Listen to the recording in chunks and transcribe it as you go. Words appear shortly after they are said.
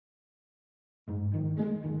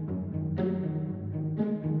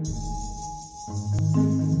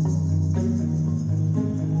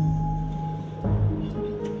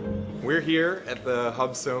We're here at the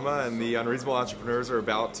Hub Soma, and the Unreasonable entrepreneurs are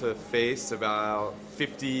about to face about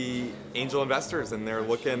 50 angel investors, and they're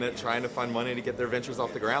looking at trying to find money to get their ventures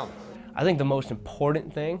off the ground. I think the most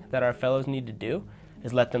important thing that our fellows need to do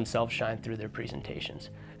is let themselves shine through their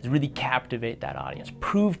presentations, is really captivate that audience,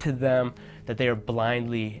 prove to them that they are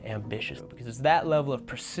blindly ambitious, because it's that level of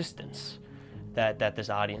persistence that this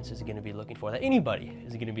audience is going to be looking for, that anybody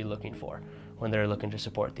is going to be looking for when they're looking to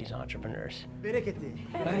support these entrepreneurs.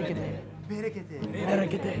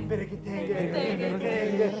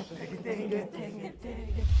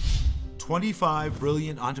 25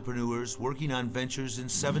 brilliant entrepreneurs working on ventures in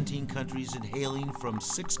 17 countries and hailing from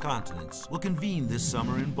 6 continents will convene this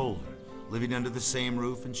summer in Boulder. Living under the same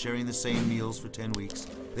roof and sharing the same meals for 10 weeks,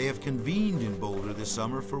 they have convened in Boulder this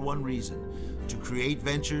summer for one reason: to create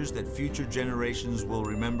ventures that future generations will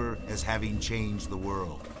remember as having changed the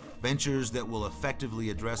world. Ventures that will effectively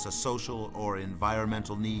address a social or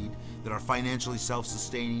environmental need, that are financially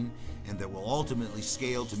self-sustaining, and that will ultimately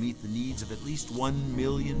scale to meet the needs of at least 1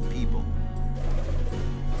 million people.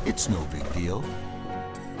 It's no big deal.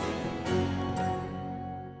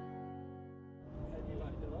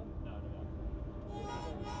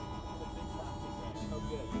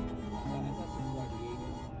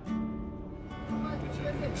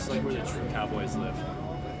 It's like where the true cowboys live.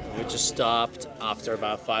 We just stopped after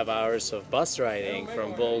about 5 hours of bus riding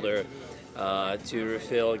from Boulder to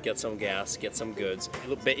refill, get some gas, get some goods.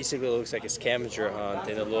 It basically looks like a scavenger hunt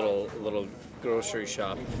in a little grocery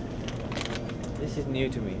shop. This is new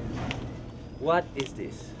to me. What is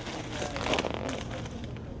this?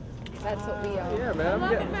 That's what we are. Yeah, man. I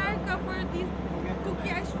love America for these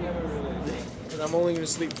cookie ice creams. And I'm only going to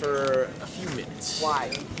sleep for a few minutes.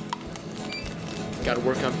 Why? Got to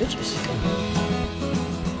work on pitches.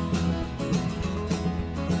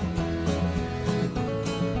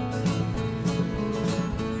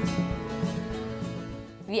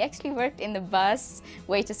 We actually worked in the bus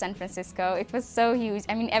way to San Francisco. It was so huge.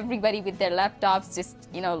 I mean, everybody with their laptops just,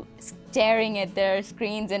 staring at their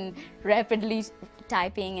screens and rapidly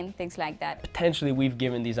typing and things like that. Potentially, we've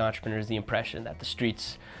given these entrepreneurs the impression that the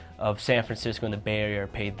streets of San Francisco and the Bay Area are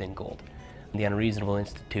paved in gold. The Unreasonable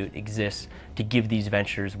Institute exists to give these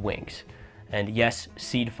ventures wings. And yes,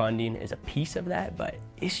 seed funding is a piece of that, but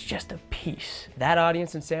it's just a piece. That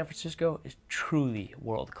audience in San Francisco is truly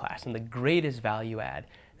world-class, and the greatest value add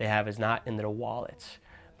they have is not in their wallets,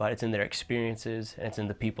 but it's in their experiences, and it's in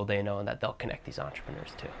the people they know and that they'll connect these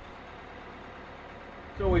entrepreneurs to.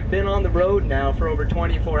 So we've been on the road now for over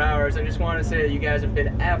 24 hours. I just want to say that you guys have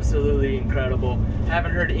been absolutely incredible.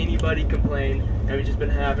 Haven't heard anybody complain, and we've just been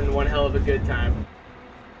having one hell of a good time.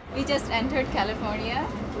 We just entered California.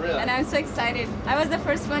 Really? And I'm so excited. I was the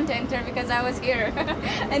first one to enter because I was here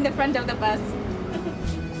in the front of the bus.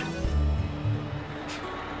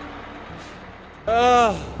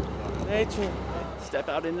 Nature. Step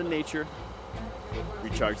out into nature,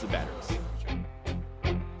 recharge the batteries.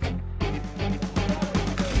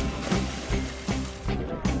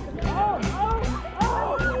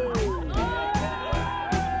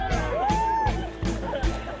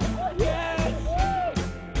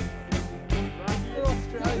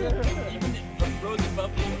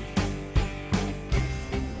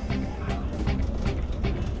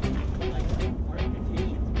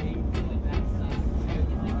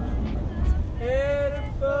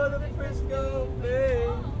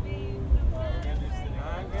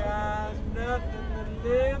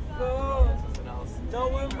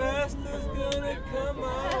 No investor's gonna come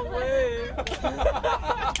our way.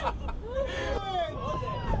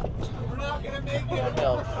 We're not gonna make it.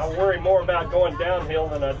 I worry more about going downhill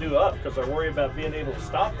than I do up, because I worry about being able to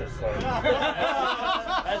stop this thing.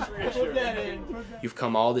 That's reassuring. You've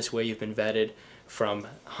come all this way, you've been vetted from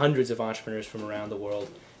hundreds of entrepreneurs from around the world,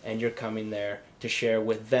 and you're coming there to share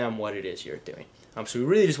with them what it is you're doing. So we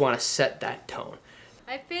really just want to set that tone.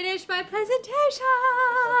 I finished my presentation.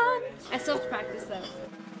 I still have to practice though.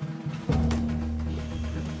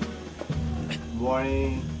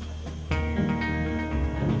 Morning.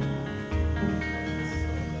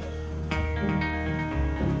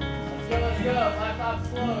 Let's go. Laptop's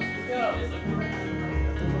closed. Let's go.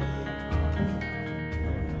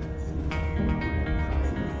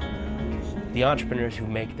 The entrepreneurs who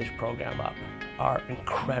make this program up are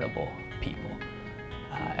incredible people.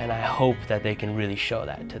 And I hope that they can really show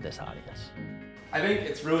that to this audience. I think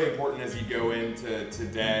it's really important as you go into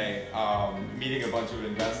today meeting a bunch of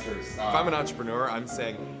investors. If I'm an entrepreneur, I'm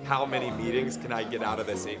saying, how many meetings can I get out of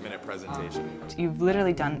this 8-minute presentation? You've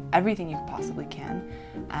literally done everything you possibly can,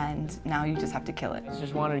 and now you just have to kill it. I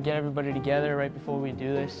just wanted to get everybody together right before we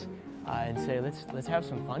do this. and say, let's have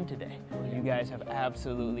some fun today. You guys have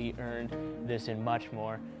absolutely earned this and much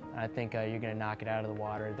more. I think you're going to knock it out of the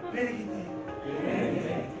water.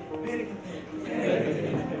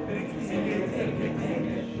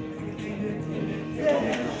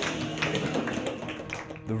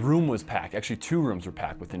 The room was packed. Actually, 2 rooms were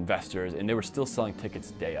packed with investors, and they were still selling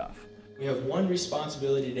tickets day of. We have one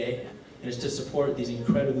responsibility today, and it's to support these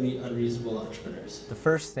incredibly unreasonable entrepreneurs. The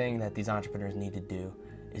first thing that these entrepreneurs need to do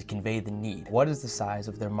is convey the need. What is the size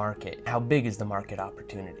of their market? How big is the market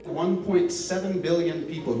opportunity? 1.7 billion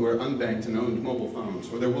people who are unbanked and owned mobile phones,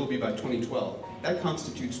 or there will be by 2012. That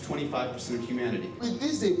constitutes 25% of humanity. With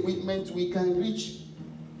this equipment, we can reach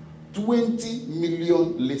 20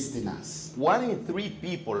 million listeners. 1 in 3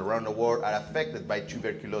 people around the world are affected by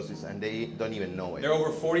tuberculosis and they don't even know it. There are over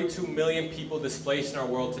 42 million people displaced in our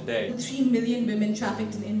world today. 3 million women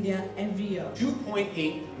trafficked in India every year.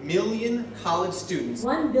 2.8 million college students.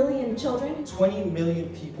 1 billion children. 20 million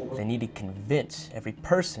people. They need to convince every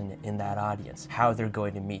person in that audience how they're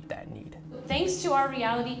going to meet that need. Thanks to our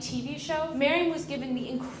reality TV show, Miriam was given the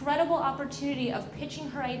incredible opportunity of pitching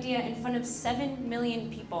her idea in front of 7 million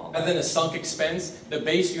people. Rather than a sunk expense, the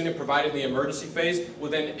base unit provided in the emergency phase will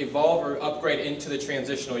then evolve or upgrade into the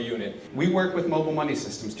transitional unit. We work with mobile money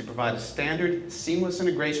systems to provide a standard, seamless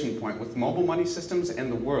integration point with mobile money systems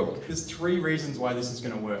and the world. There's 3 reasons why this is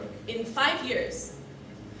going to work. In 5 years,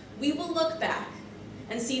 we will look back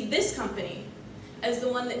and see this company as the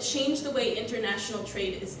one that changed the way international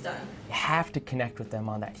trade is done. You have to connect with them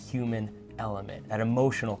on that human element, that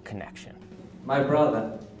emotional connection. My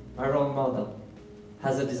brother, my role model,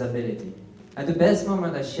 has a disability. And the best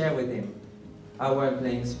moment I share with him are when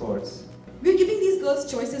playing sports. We're giving these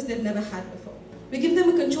girls choices they've never had before. We give them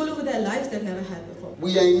a control over their lives they've never had before.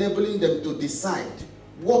 We are enabling them to decide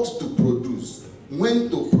what to produce,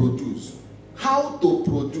 when to produce, how to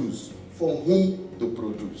produce, for whom to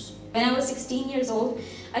produce. When I was 16 years old,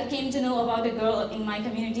 I came to know about a girl in my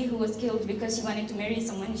community who was killed because she wanted to marry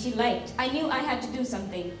someone she liked. I knew I had to do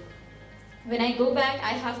something. When I go back,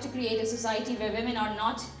 I have to create a society where women are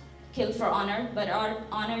not killed for honor, but are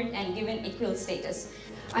honored and given equal status.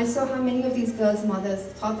 I saw how many of these girls'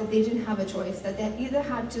 mothers thought that they didn't have a choice, that they either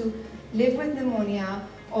had to live with pneumonia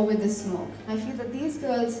or with the smoke. I feel that these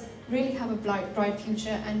girls really have a bright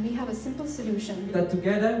future, and we have a simple solution. That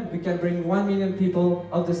together we can bring 1 million people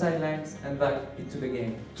off the sidelines and back into the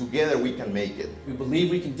game. Together we can make it. We believe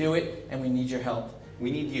we can do it, and we need your help. We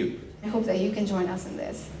need you. I hope that you can join us in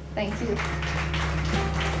this. Thank you.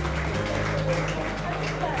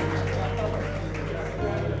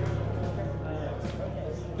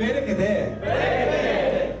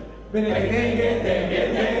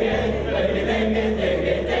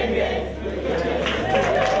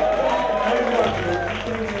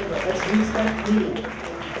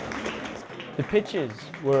 The pitches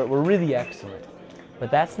were really excellent,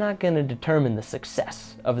 but that's not going to determine the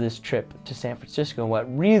success of this trip to San Francisco. And what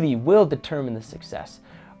really will determine the success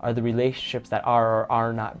are the relationships that are or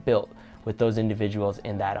are not built with those individuals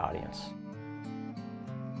in that audience.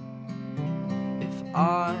 If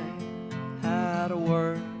I had a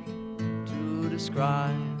word to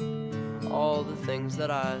describe all the things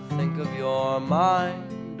that I think of your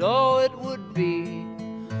mind, oh, it would be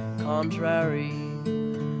contrary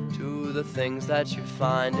to the things that you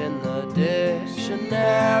find in the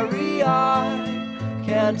dictionary. I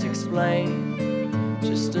can't explain,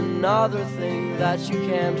 just another thing that you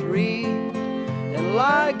can't read. And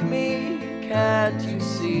like me, can't you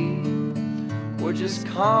see, we're just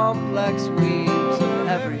complex weaves of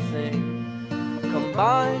everything.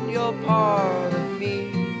 Combine, you're part of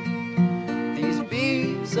me. These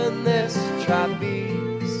bees and this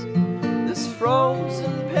trapeze, this frozen